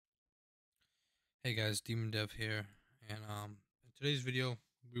Hey guys, Demon Dev here, and in today's video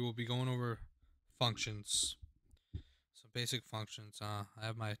we will be going over functions, some basic functions. I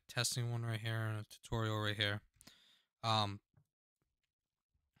have my testing one right here and a tutorial right here. Um,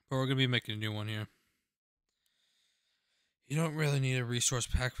 but we're gonna be making a new one here. You don't really need a resource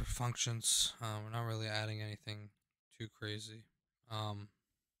pack for functions. We're not really adding anything too crazy. Um,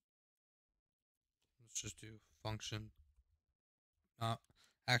 let's just do function. Uh,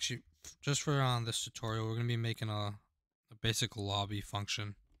 actually, just for this tutorial, we're gonna be making a basic lobby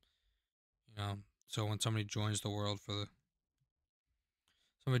function. You know, so when somebody joins the world,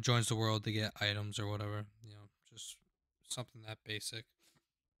 they get items or whatever. Just something that basic.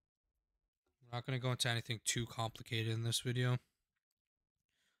 We're not gonna go into anything too complicated in this video.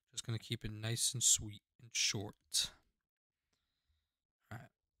 Just gonna keep it nice and sweet and short. All right,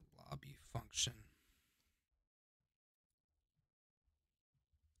 lobby function.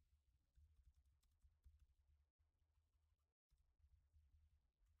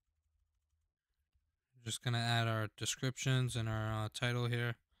 Just gonna add our descriptions and our title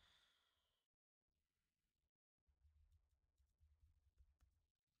here.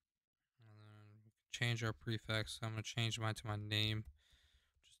 And then we can change our prefix. I'm gonna change mine to my name,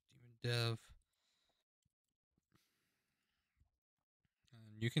 just Demon Dev.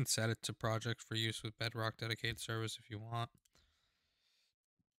 And you can set it to project for use with Bedrock dedicated service if you want.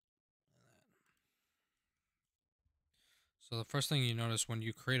 So the first thing you notice when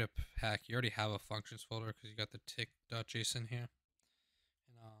you create a pack, you already have a functions folder because you got the tick.json here.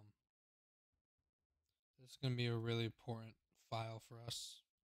 And this is going to be a really important file for us.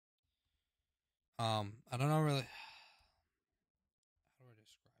 I don't know really how do I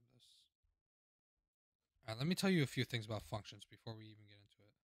describe this. All right, let me tell you a few things about functions before we even get into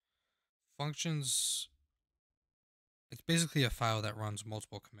it. Functions, it's basically a file that runs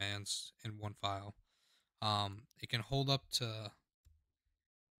multiple commands in one file. It can hold up to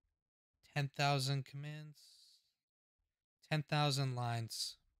 10,000 commands, 10,000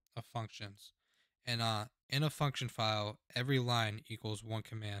 lines of functions. And in a function file, every line equals one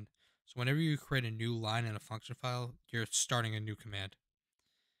command. So whenever you create a new line in a function file, you're starting a new command.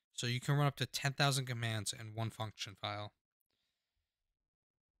 So you can run up to 10,000 commands in one function file.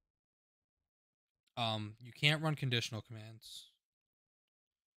 You can't run conditional commands.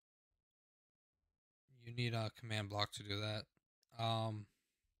 You need a command block to do that. And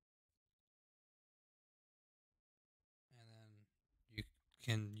then you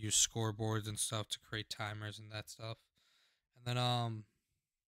can use scoreboards and stuff to create timers and that stuff. And then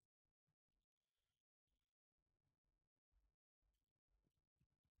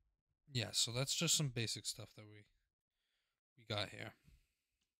yeah, so that's just some basic stuff that we got here.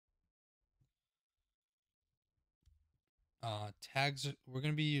 Tags, we're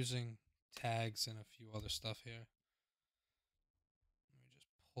going to be using tags and a few other stuff here. Let me just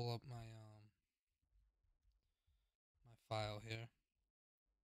pull up my my file here.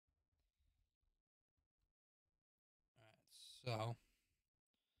 All right, so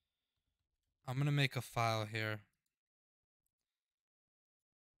I'm going to make a file here.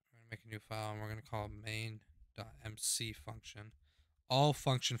 We're going to make a new file and we're going to call it main.mc function. All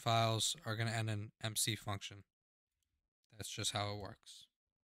function files are going to end in MC function. That's just how it works.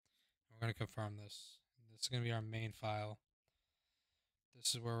 We're going to confirm this. This is going to be our main file.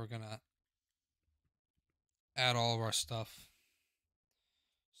 This is where we're going to add all of our stuff.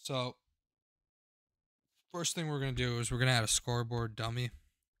 So first thing we're going to do is we're going to add a scoreboard dummy.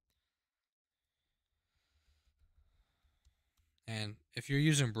 And if you're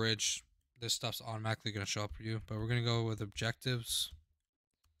using Bridge, this stuff's automatically going to show up for you. But we're going to go with objectives,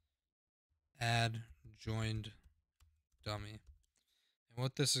 add joined dummy. And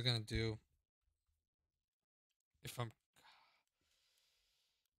what this is going to do, if I'm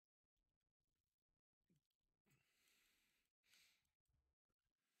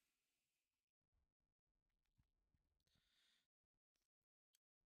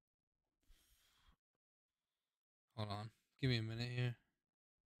hold on, give me a minute here.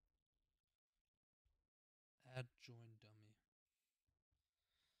 Add join dummy.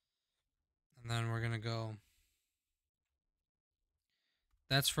 And then we're going to go,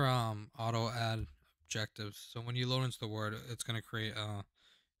 that's for auto add objectives. So when you load into the word, it's going to create an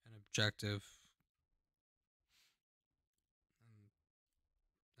objective.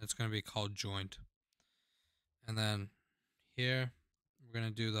 And it's going to be called joined. And then here, we're going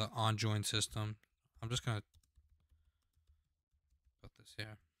to do the on join system. I'm just going to put this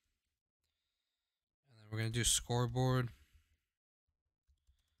here. And then we're going to do scoreboard,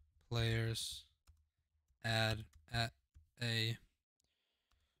 players, add at a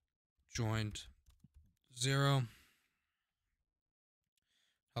joined 0.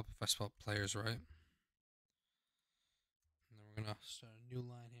 Help if I spell players right. And then we're gonna start a new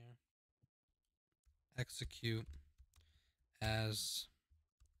line here. Execute as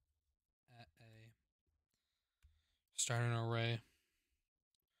at a start an array.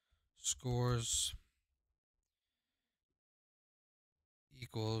 Scores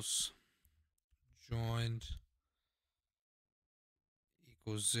equals joined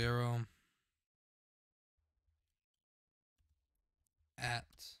equals 0 at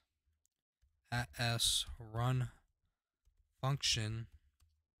s run function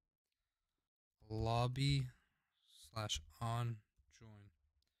lobby / on join.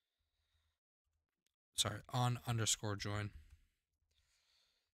 Sorry, on underscore join.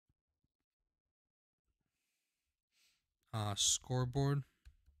 Scoreboard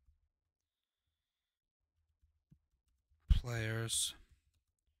players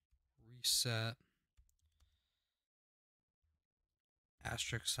reset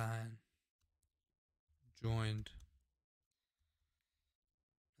asterisk sign joined,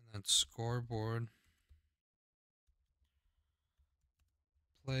 and then scoreboard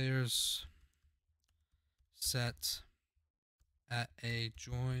players set at a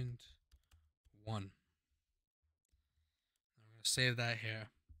joined 1. I'm going to save that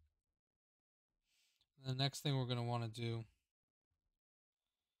here. And the next thing we're going to want to do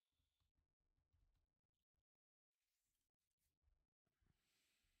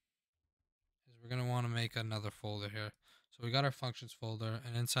is we're going to want to make another folder here. So we got our functions folder,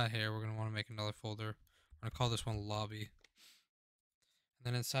 and inside here we're going to want to make another folder. We're going to call this one lobby. And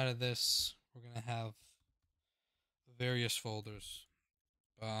then inside of this we're going to have various folders.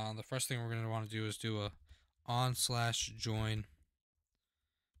 The first thing we're going to want to do is do a on/join.mc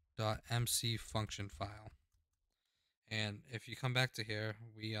function file. And if you come back to here,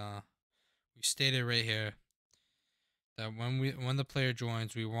 we stated right here that when the player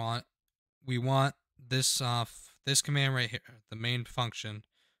joins, we want this this command right here, the main function,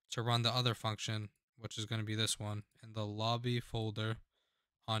 to run the other function, which is going to be this one, in the lobby folder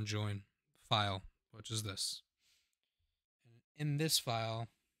on join file, which is this. And in this file,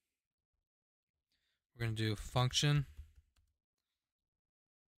 we're going to do function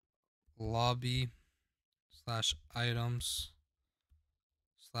lobby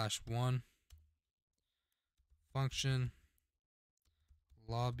 /items/1 function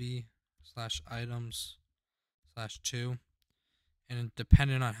lobby/items/2, and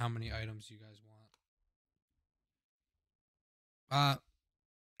depending on how many items you guys want.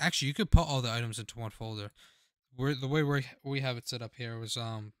 Actually, you could put all the items into one folder. The way we have it set up here was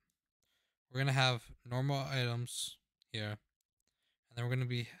we're gonna have normal items here, and then we're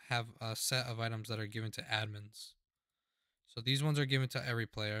gonna have a set of items that are given to admins. So these ones are given to every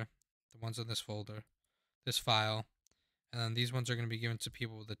player, the ones in this folder, this file, and then these ones are gonna be given to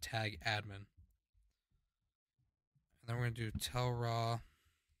people with the tag admin. And then we're gonna do tell raw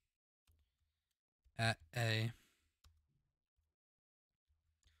at a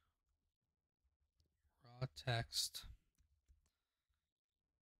raw text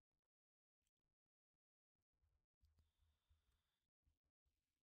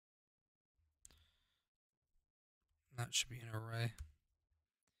that should be an array, and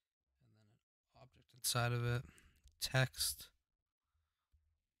then an object inside of it, text,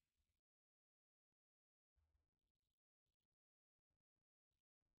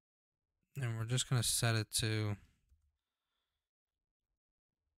 and we're just going to set it to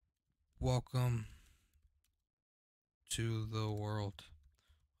welcome to the world.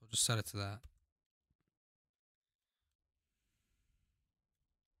 We'll just set it to that.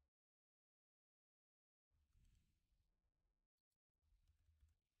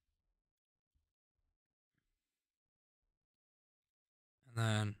 And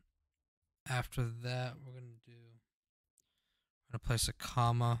then after that, we're going to place a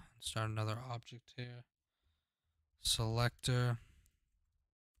comma and start another object here. Selector.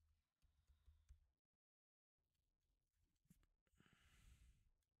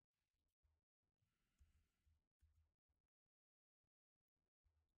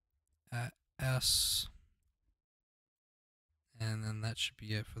 At S. And then that should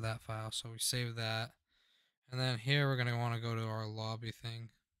be it for that file. So we save that. And then here we're going to want to go to our lobby thing.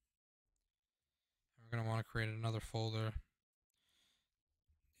 We're going to want to create another folder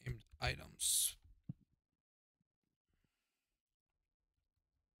named items.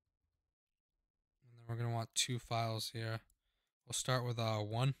 And then we're going to want 2 files here. We'll start with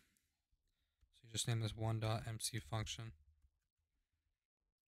 1. So you just name this 1.mc function.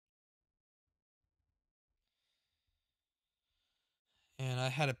 And I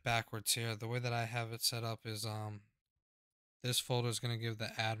had it backwards here. The way that I have it set up is this folder is going to give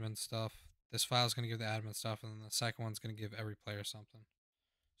the admin stuff. This file is going to give the admin stuff, and then the second one's going to give every player something.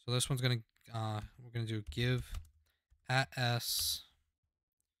 So this one's going to we're going to do give @s.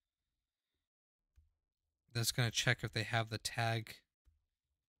 That's going to check if they have the tag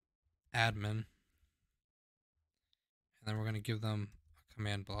admin, and then we're going to give them a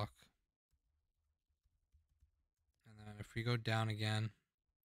command block. And then if we go down again,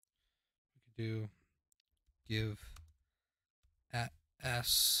 we could do give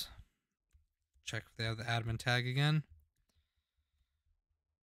 @s, check if they have the admin tag again,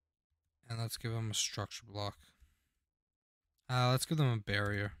 and let's give them a structure block. Let's give them a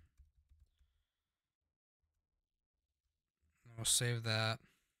barrier. And we'll save that.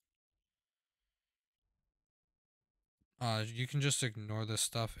 You can just ignore this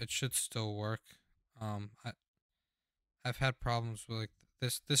stuff. It should still work. I've had problems with like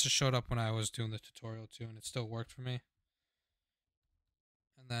this. This has showed up when I was doing the tutorial too, and it still worked for me.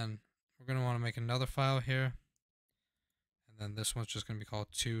 And then we're gonna want to make another file here, and then this one's just gonna be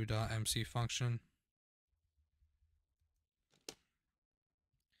called 2.mc function.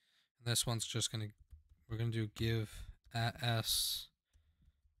 And this one's just we're gonna do give @s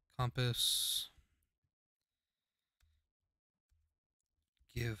compass,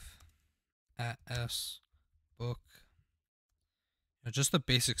 give @s book. You know, just the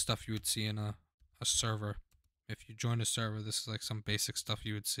basic stuff you would see in a server. If you join a server, this is like some basic stuff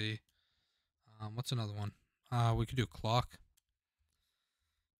you would see. What's another one? We could do clock.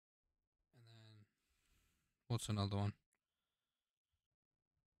 And then what's another one?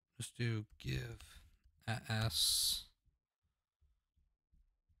 Just do give @s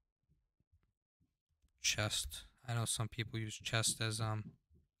chest. I know some people use chest as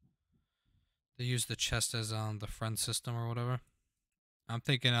they use the chest as the friend system or whatever. I'm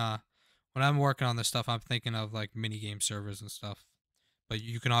thinking when I'm working on this stuff, I'm thinking of like mini game servers and stuff. But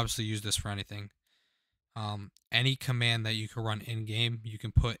you can obviously use this for anything. Any command that you can run in game, you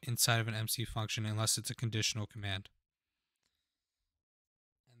can put inside of an MC function unless it's a conditional command.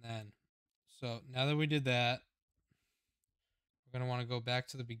 And then, so now that we did that, we're going to want to go back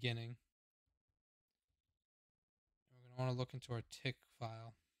to the beginning. We're going to want to look into our tick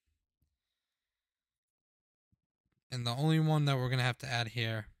file. And the only one that we're going to have to add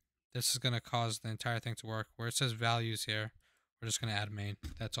here, this is going to cause the entire thing to work. Where it says values here, we're just going to add main.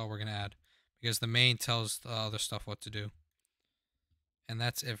 That's all we're going to add. Because the main tells the other stuff what to do. And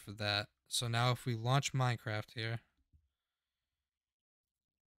that's it for that. So now if we launch Minecraft here,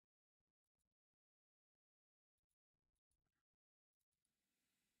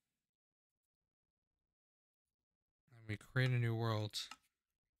 and we create a new world,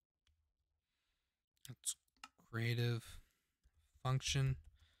 it's creative function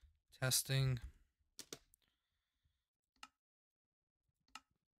testing,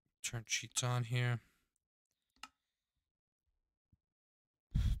 turn cheats on here.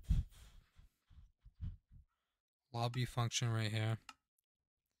 Lobby function right here.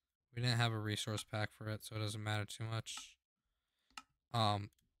 We didn't have a resource pack for it, so it doesn't matter too much. I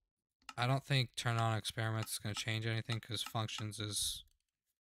don't think turn on experiments is going to change anything because functions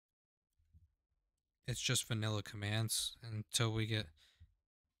it's just vanilla commands until we get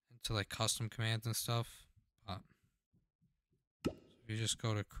into like custom commands and stuff. But so you just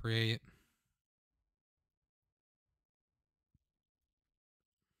go to create.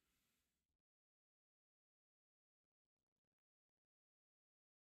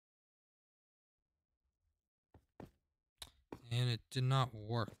 And it did not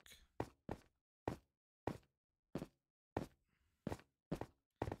work.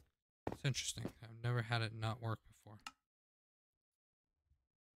 It's interesting. I've never had it not work before.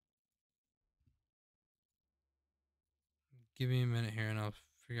 Give me a minute here and I'll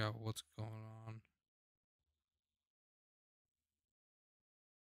figure out what's going on.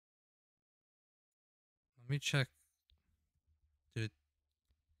 Let me check. Did it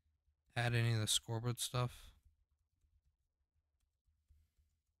add any of the scoreboard stuff?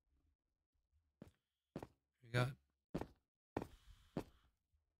 We got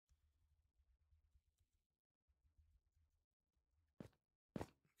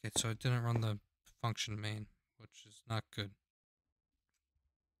okay, so it didn't run the function main, which is not good.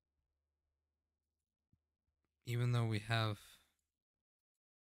 Even though we have...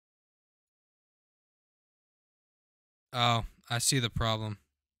 Oh, I see the problem.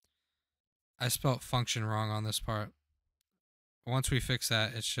 I spelled function wrong on this part. Once we fix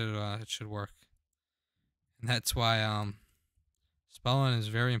that, it should work. And that's why spelling is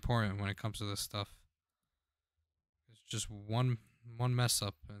very important when it comes to this stuff. It's just one one mess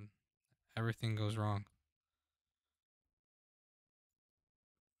up and everything goes wrong.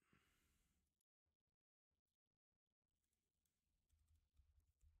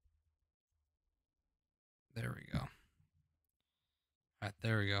 There we go. All right,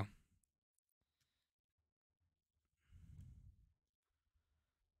 there we go.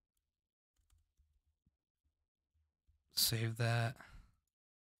 Save that.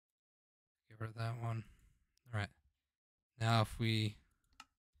 Get rid of that one. All right. Now if we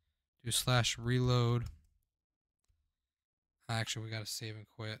do /reload, actually we got to save and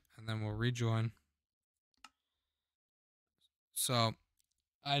quit, and then we'll rejoin. So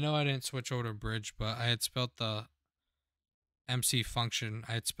I know I didn't switch over to bridge, but I had spelled the MC function.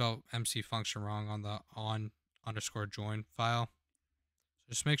 I had spelled MC function wrong on the on_join file. So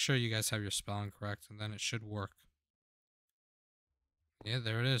just make sure you guys have your spelling correct, and then it should work. Yeah,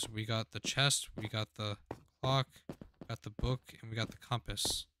 there it is. We got the chest, we got the clock, got the book, and we got the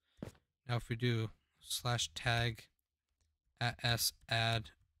compass. Now if we do /tag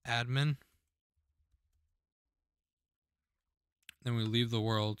 @s_add_admin, then we leave the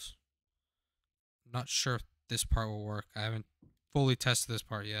world. I'm not sure if this part will work. I haven't fully tested this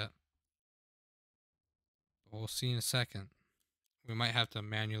part yet. But we'll see in a second. We might have to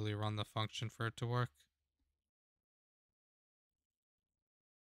manually run the function for it to work.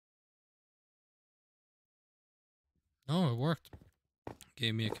 No, it worked.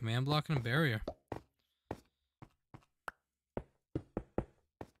 Gave me a command block and a barrier.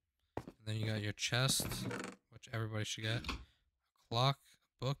 And then you got your chest, which everybody should get. A clock,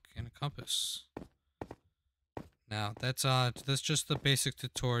 a book, and a compass. Now, that's just the basic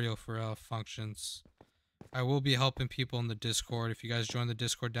tutorial for functions. I will be helping people in the Discord. If you guys join the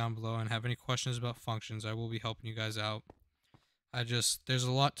Discord down below and have any questions about functions, I will be helping you guys out. There's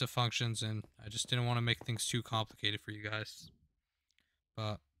a lot to functions, and I just didn't want to make things too complicated for you guys.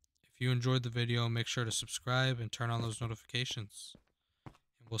 But if you enjoyed the video, make sure to subscribe and turn on those notifications.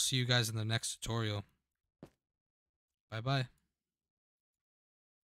 And we'll see you guys in the next tutorial. Bye-bye.